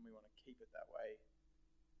and we want to keep it that way,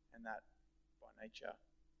 and that by nature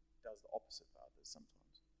does the opposite for others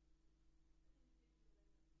sometimes.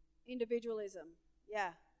 Individualism,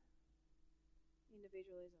 yeah.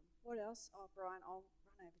 Individualism. What else? Oh, Brian, I'll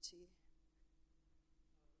run over to you.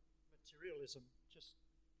 Materialism, just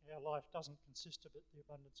our life doesn't consist of the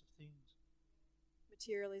abundance of things.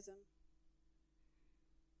 Materialism.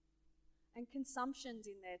 And consumption's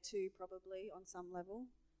in there too, probably, on some level.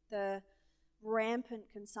 The rampant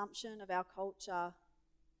consumption of our culture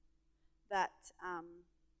that,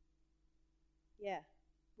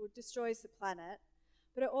 destroys the planet.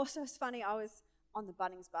 But it also is funny, I was on the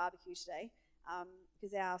Bunnings barbecue today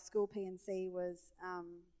because our school P&C was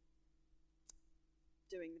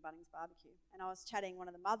doing the Bunnings barbecue. And I was chatting, one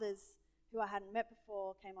of the mothers who I hadn't met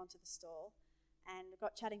before came onto the stall, and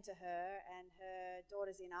got chatting to her, and her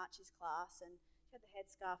daughter's in Archie's class, and she had the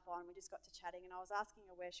headscarf on. We just got to chatting, and I was asking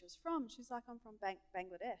her where she was from. She was like, "I'm from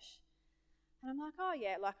Bangladesh." And I'm like, "Oh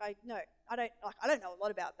yeah, like I don't know a lot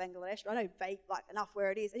about Bangladesh, but I know enough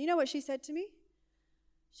where it is." And you know what she said to me?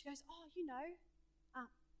 She goes, "Oh,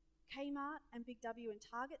 Kmart and Big W and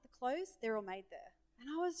Target, the clothes, they're all made there." And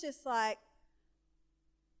I was just like,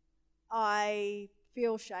 I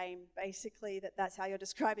feel shame, basically, that's how you're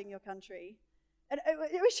describing your country. And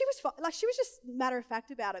she was just matter of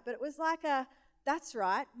fact about it, but it was like that's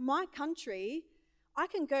right, my country, I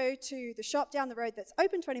can go to the shop down the road that's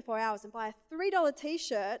open 24 hours and buy a $3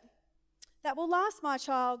 t-shirt that will last my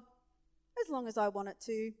child as long as I want it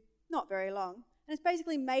to, not very long. And it's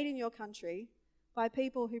basically made in your country by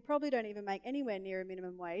people who probably don't even make anywhere near a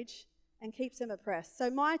minimum wage and keeps them oppressed. So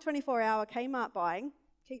my 24-hour Kmart buying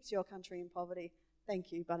keeps your country in poverty.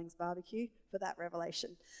 Thank you, Bunnings Barbecue, for that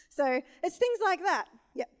revelation. So it's things like that.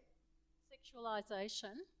 Yep.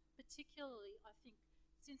 Sexualisation, particularly, I think,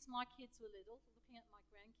 since my kids were little, looking at my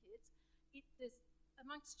grandkids, there's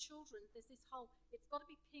amongst children, there's this whole, it's got to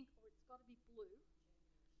be pink or it's got to be blue,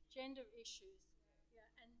 gender issues,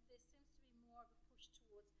 and there seems to be more of a push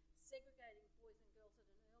towards segregating boys and girls at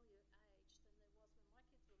an earlier age than there was when my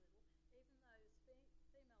kids were little, even though as females we've made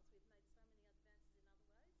so many advances in other ways.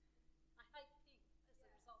 I hate pink as a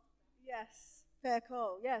result of that. Yes, fair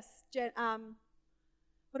call. Yes,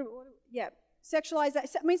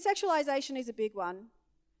 sexualization is a big one.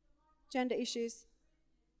 Gender issues.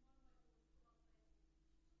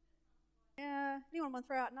 Yeah. Anyone want to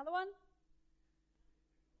throw out another one?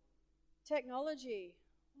 Technology.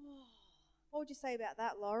 Oh, what would you say about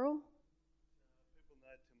that, Laurel? People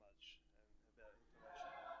know too much about information.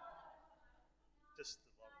 Just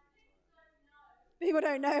a lot of things. People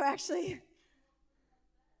don't know, actually.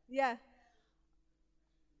 Yeah.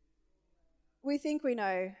 We think we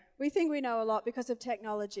know. We think we know a lot because of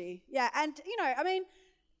technology. Yeah, and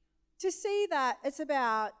to see that it's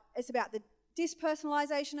about the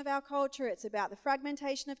dispersonalization of our culture, it's about the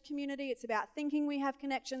fragmentation of community, it's about thinking we have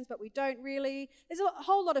connections but we don't really. There's a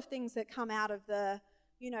whole lot of things that come out of the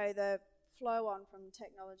flow on from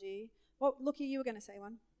technology. Well, Lookie, you were going to say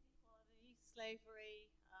one. Equality, slavery,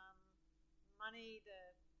 money,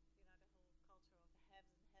 the whole culture of the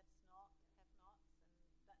haves and have-nots, and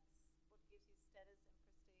that's what gives you status and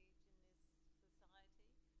prestige in this society.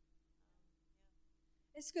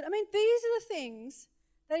 It's good. I mean, these are the things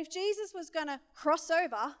that if Jesus was going to cross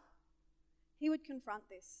over, he would confront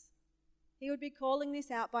this. He would be calling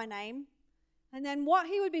this out by name. And then what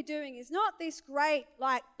he would be doing is not this great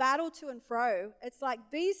like battle to and fro. It's like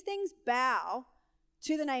these things bow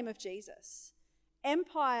to the name of Jesus.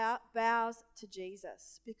 Empire bows to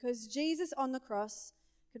Jesus because Jesus on the cross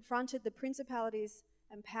confronted the principalities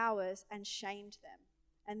and powers and shamed them.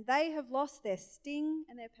 And they have lost their sting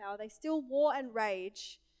and their power. They still war and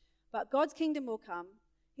rage, but God's kingdom will come.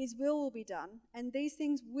 His will be done, and these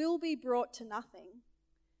things will be brought to nothing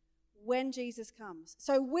when Jesus comes.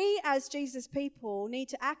 So we as Jesus people need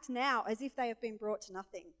to act now as if they have been brought to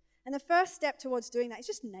nothing. And the first step towards doing that is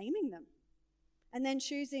just naming them and then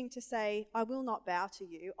choosing to say, I will not bow to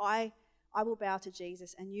you. I will bow to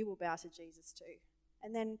Jesus, and you will bow to Jesus too.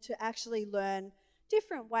 And then to actually learn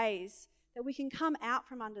different ways that we can come out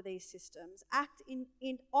from under these systems, act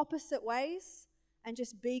in opposite ways, and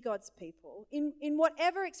just be God's people in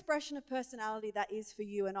whatever expression of personality that is for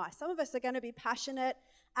you and I. Some of us are going to be passionate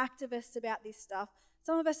activists about this stuff.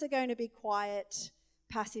 Some of us are going to be quiet,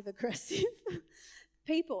 passive-aggressive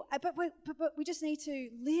people. But we just need to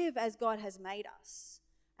live as God has made us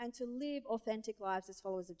and to live authentic lives as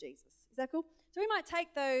followers of Jesus. Is that cool? So we might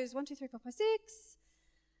take those 1, 2, 3, 4, 5, 6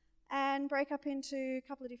 and break up into a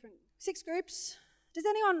couple of different 6 groups. Does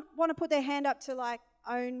anyone want to put their hand up to like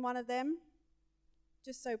own one of them?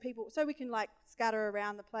 Just so we can like scatter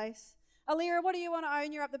around the place. Alira, what do you want to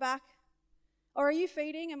own? You're up the back. Or are you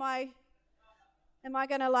feeding? Am I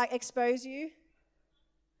going to like expose you?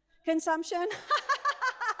 Consumption?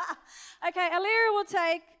 Okay, Alira will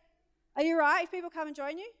take, are you right if people come and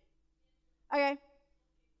join you? Okay.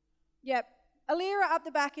 Yep. Alira up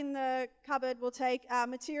the back in the cupboard will take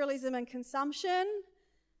materialism and consumption.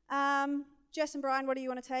 Jess and Brian, what do you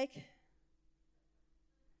want to take?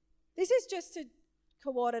 This is just to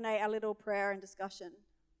coordinate our little prayer and discussion.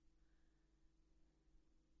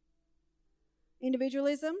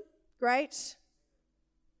 Individualism, great.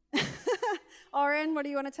 Oren, what do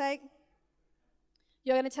you want to take?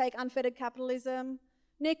 You're going to take unfettered capitalism.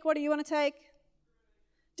 Nick, what do you want to take?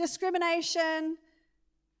 Discrimination.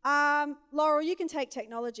 Laurel, you can take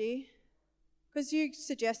technology because you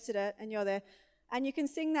suggested it and you're there. And you can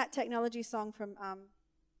sing that technology song from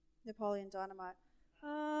Napoleon Dynamite.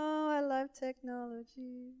 Oh, I love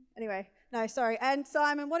technology. Anyway, no, sorry. And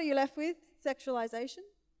Simon, what are you left with? Sexualization?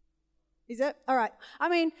 Is it? All right. I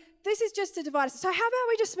mean, this is just to divide us. So how about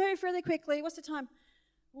we just move really quickly? What's the time?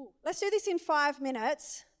 Ooh, let's do this in 5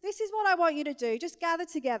 minutes. This is what I want you to do. Just gather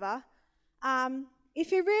together.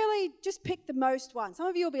 If you really just pick the most one. Some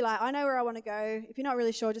of you will be like, I know where I want to go. If you're not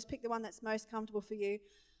really sure, just pick the one that's most comfortable for you.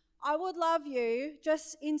 I would love you,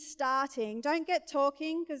 just in starting, don't get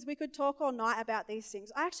talking because we could talk all night about these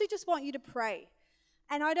things. I actually just want you to pray.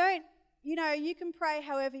 And you can pray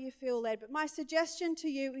however you feel led, but my suggestion to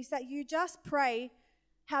you is that you just pray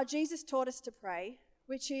how Jesus taught us to pray,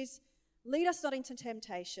 which is, lead us not into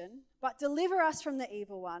temptation, but deliver us from the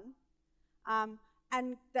evil one,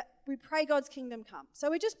 and that we pray God's kingdom come.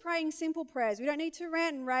 So we're just praying simple prayers. We don't need to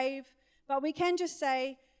rant and rave, but we can just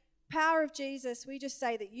say, power of Jesus, we just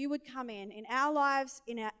say that you would come in our lives,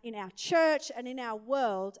 in our church, and in our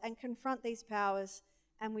world and confront these powers,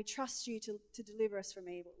 and we trust you to deliver us from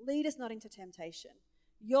evil. Lead us not into temptation.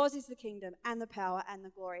 Yours is the kingdom and the power and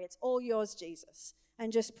the glory. It's all yours, Jesus.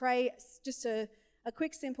 And just pray just a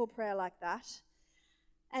quick, simple prayer like that.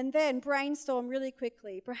 And then brainstorm really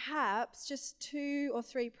quickly, perhaps just 2 or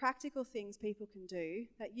 3 practical things people can do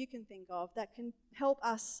that you can think of that can help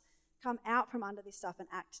us come out from under this stuff and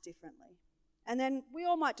act differently. And then we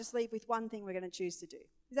all might just leave with one thing we're going to choose to do.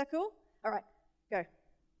 Is that cool? All right, go.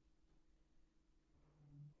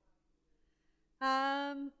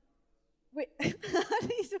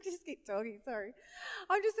 Just keep talking, sorry.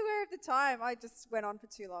 I'm just aware of the time. I just went on for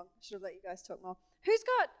too long. I should have let you guys talk more.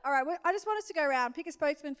 All right, I just want us to go around, pick a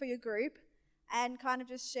spokesman for your group, and kind of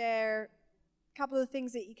just share a couple of the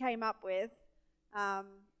things that you came up with.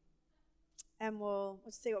 And we'll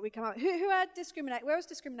see what we come up with. Who had discriminate? Where was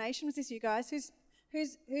discrimination? Was this you guys?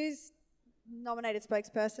 Who's nominated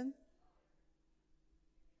spokesperson?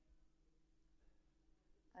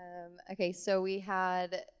 Okay, so we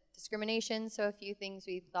had discrimination. So a few things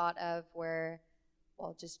we thought of were,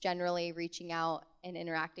 well, just generally reaching out and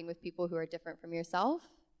interacting with people who are different from yourself,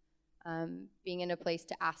 being in a place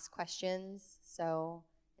to ask questions. So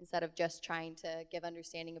instead of just trying to give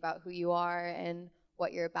understanding about who you are and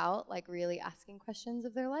what you're about, like really asking questions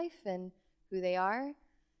of their life and who they are,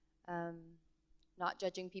 not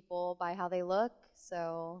judging people by how they look.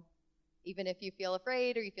 So even if you feel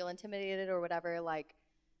afraid or you feel intimidated or whatever, like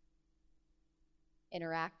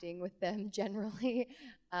interacting with them generally.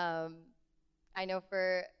 I know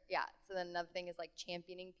so then another thing is like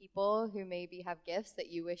championing people who maybe have gifts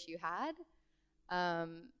that you wish you had.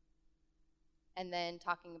 And then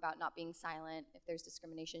talking about not being silent if there's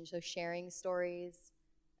discrimination. So sharing stories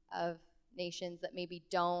of nations that maybe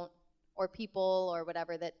don't, or people or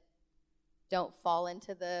whatever that don't fall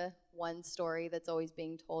into the one story that's always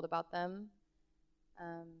being told about them.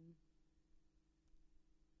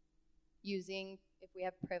 Using, if we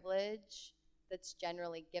have privilege that's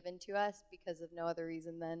generally given to us because of no other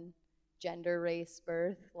reason than gender, race,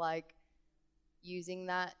 birth, like using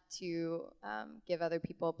that to give other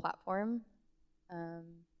people a platform.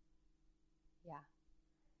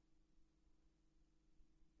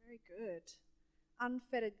 Very good.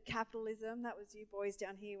 Unfettered capitalism, that was you boys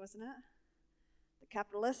down here, wasn't it? The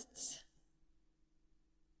capitalists.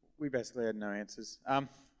 We basically had no answers. No,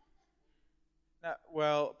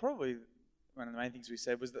 well, probably one of the main things we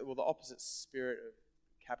said was that, well, the opposite spirit of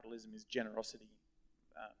capitalism is generosity.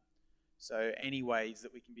 So any ways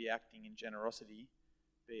that we can be acting in generosity,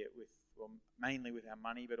 be it with, well, mainly with our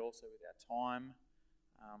money, but also with our time,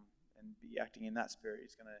 and be acting in that spirit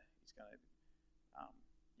is going to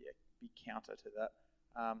be counter to that.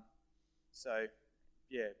 So,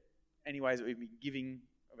 any ways that we've been giving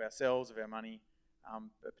of ourselves, of our money,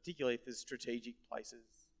 but particularly if there's strategic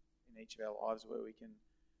places in each of our lives where we can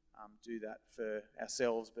do that for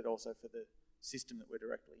ourselves, but also for the system that we're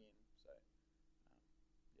directly in. So,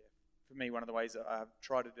 for me, one of the ways that I've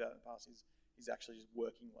tried to do that in the past is actually just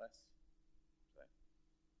working less. So,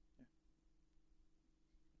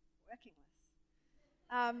 Working less.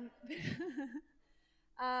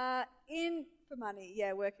 For money,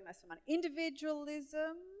 working less for money.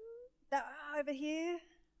 Individualism, that over here.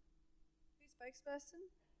 Who's spokesperson?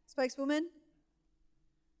 Spokeswoman?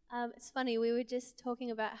 It's funny, we were just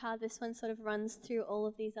talking about how this one sort of runs through all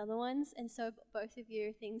of these other ones, and so both of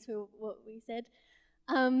your things were what we said.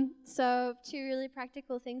 So 2 really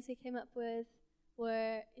practical things we came up with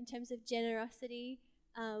were in terms of generosity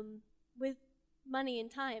with money and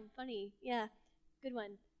time. Funny, good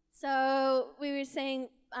one. So we were saying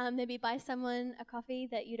maybe buy someone a coffee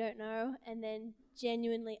that you don't know and then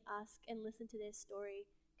genuinely ask and listen to their story,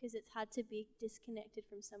 because it's hard to be disconnected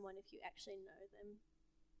from someone if you actually know them.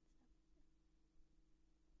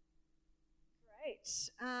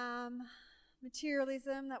 Great.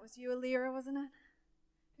 Materialism, that was you, Alira, wasn't it?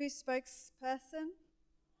 Who's spokesperson?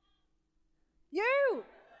 You!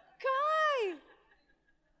 Kai!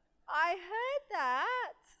 I heard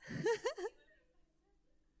that.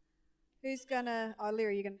 Who's gonna,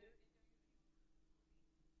 Alira, you're gonna...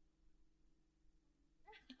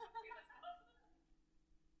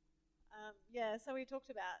 So we talked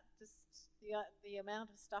about just the amount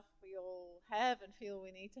of stuff we all have and feel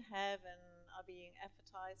we need to have and are being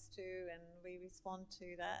advertised to, and we respond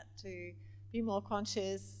to that to be more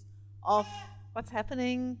conscious of what's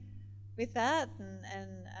happening with that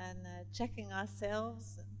and checking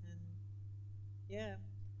ourselves and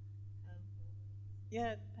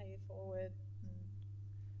pay it forward,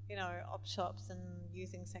 and, op shops and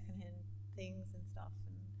using secondhand things and stuff.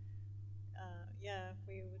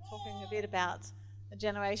 We were talking a bit about the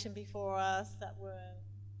generation before us that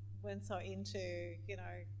weren't so into,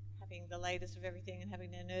 having the latest of everything and having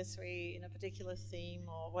their nursery in a particular theme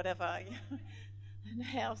or whatever, and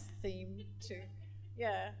house theme too.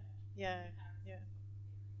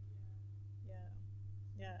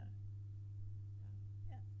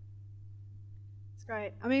 It's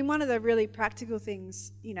great. I mean, one of the really practical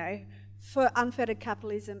things, for unfettered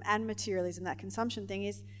capitalism and materialism, that consumption thing,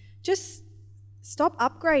 is just stop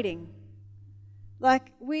upgrading.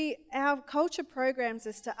 Like, our culture programs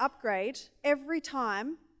us to upgrade every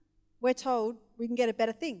time we're told we can get a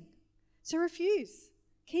better thing. So refuse.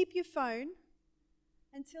 Keep your phone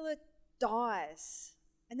until it dies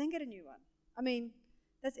and then get a new one. I mean,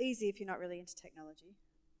 that's easy if you're not really into technology.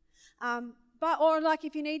 Or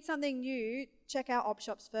if you need something new, check out op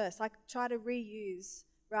shops first. Like, try to reuse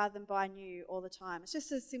rather than buy new all the time. It's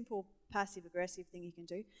just a simple passive-aggressive thing you can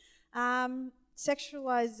do.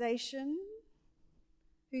 Sexualization.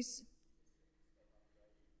 Who's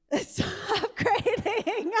stop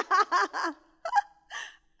upgrading? Are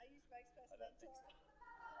you spokesperson?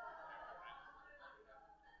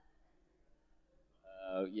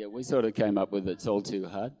 We sort of came up with It's All Too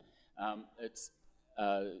Hard.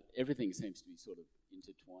 Everything seems to be sort of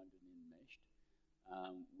intertwined and enmeshed.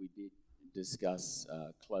 We did discuss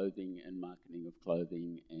clothing and marketing of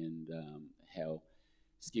clothing, and how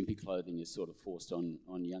skimpy clothing is sort of forced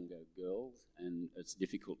on younger girls, and it's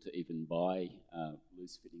difficult to even buy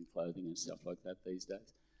loose-fitting clothing and stuff like that these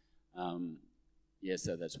days. yeah,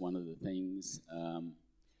 so that's one of the things.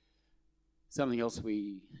 Something else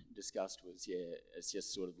we discussed was, it's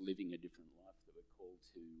just sort of living a different life that we're called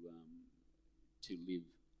to live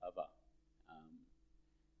other,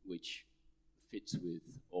 which fits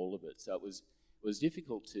with all of it. So it was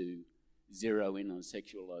difficult to zero in on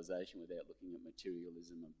sexualization without looking at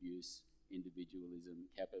materialism, abuse, individualism,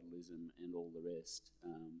 capitalism, and all the rest.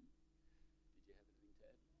 Did you have anything to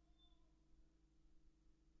add?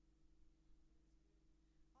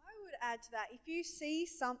 I would add to that, if you see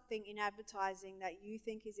something in advertising that you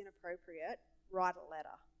think is inappropriate, write a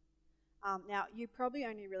letter. Now, you probably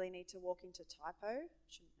only really need to walk into Typo,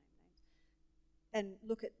 shouldn't name names, and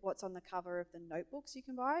look at what's on the cover of the notebooks you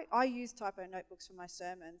can buy. I use Typo notebooks for my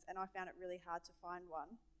sermons, and I found it really hard to find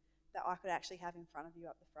one that I could actually have in front of you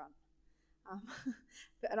up the front.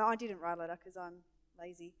 And I didn't write a letter because I'm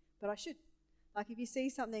lazy, but I should. Like, if you see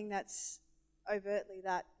something that's overtly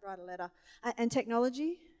that, write a letter. And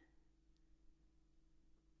technology?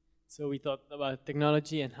 So we thought about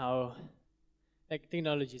technology and how, like,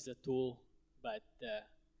 technology is a tool, but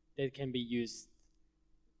that can be used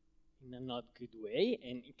in a not good way,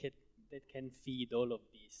 and that can feed all of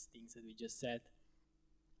these things that we just said.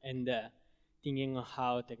 And thinking of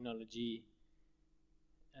how technology,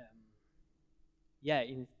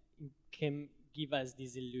 can give us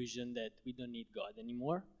this illusion that we don't need God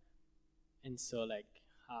anymore. And so, like,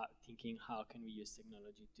 thinking how can we use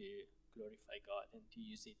technology to glorify God and to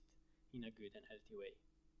use it in a good and healthy way.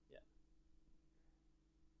 Yeah.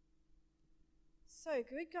 So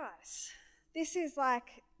good, guys. This is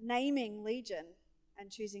like naming Legion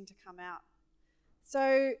and choosing to come out.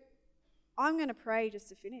 So I'm going to pray just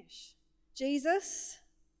to finish. Jesus,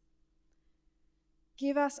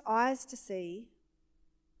 give us eyes to see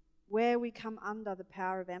where we come under the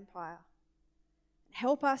power of empire.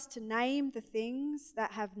 Help us to name the things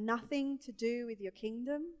that have nothing to do with your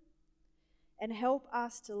kingdom, and help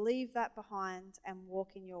us to leave that behind and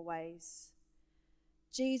walk in your ways.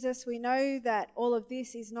 Jesus, we know that all of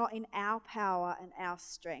this is not in our power and our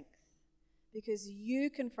strength, because you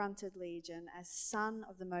confronted Legion as Son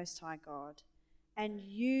of the Most High God, and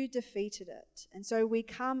you defeated it. And so we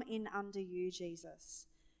come in under you, Jesus,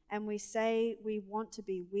 and we say we want to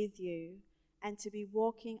be with you and to be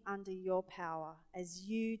walking under your power as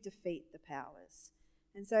you defeat the powers.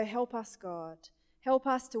 And so help us, God. Help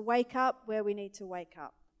us to wake up where we need to wake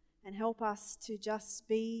up, and help us to just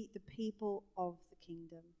be the people of the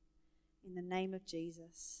kingdom. In the name of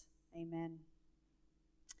Jesus, amen.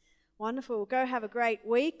 Wonderful. Go have a great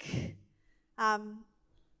week.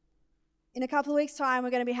 In a couple of weeks' time,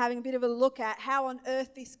 we're going to be having a bit of a look at how on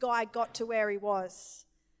earth this guy got to where he was.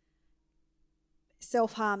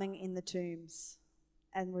 Self-harming in the tombs.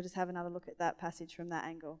 And we'll just have another look at that passage from that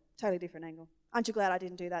angle. Totally different angle. Aren't you glad I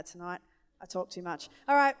didn't do that tonight? I talk too much.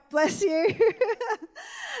 All right, bless you.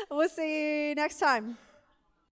 We'll see you next time.